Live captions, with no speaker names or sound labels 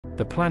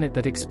the planet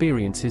that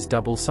experiences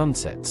double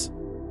sunsets.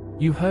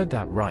 You heard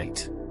that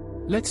right.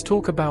 Let's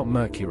talk about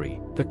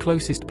Mercury, the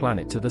closest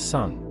planet to the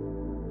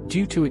Sun.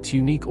 Due to its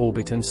unique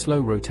orbit and slow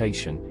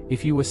rotation,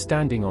 if you were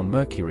standing on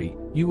Mercury,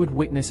 you would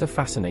witness a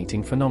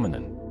fascinating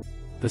phenomenon.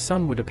 The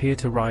Sun would appear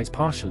to rise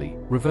partially,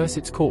 reverse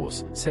its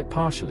course, set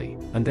partially,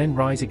 and then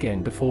rise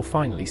again before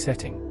finally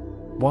setting.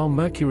 While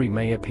Mercury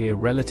may appear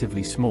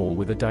relatively small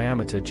with a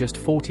diameter just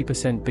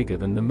 40% bigger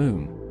than the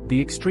Moon, the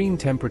extreme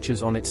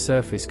temperatures on its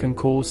surface can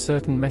cause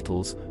certain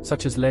metals,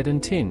 such as lead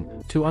and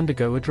tin, to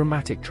undergo a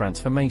dramatic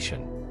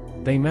transformation.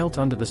 They melt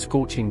under the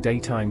scorching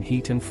daytime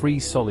heat and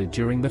freeze solid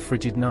during the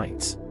frigid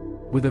nights.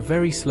 With a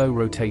very slow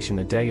rotation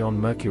a day on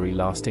Mercury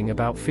lasting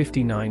about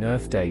 59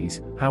 Earth days,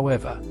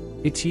 however,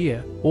 its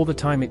year, or the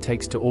time it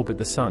takes to orbit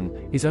the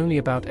Sun, is only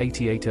about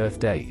 88 Earth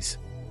days.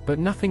 But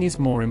nothing is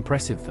more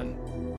impressive than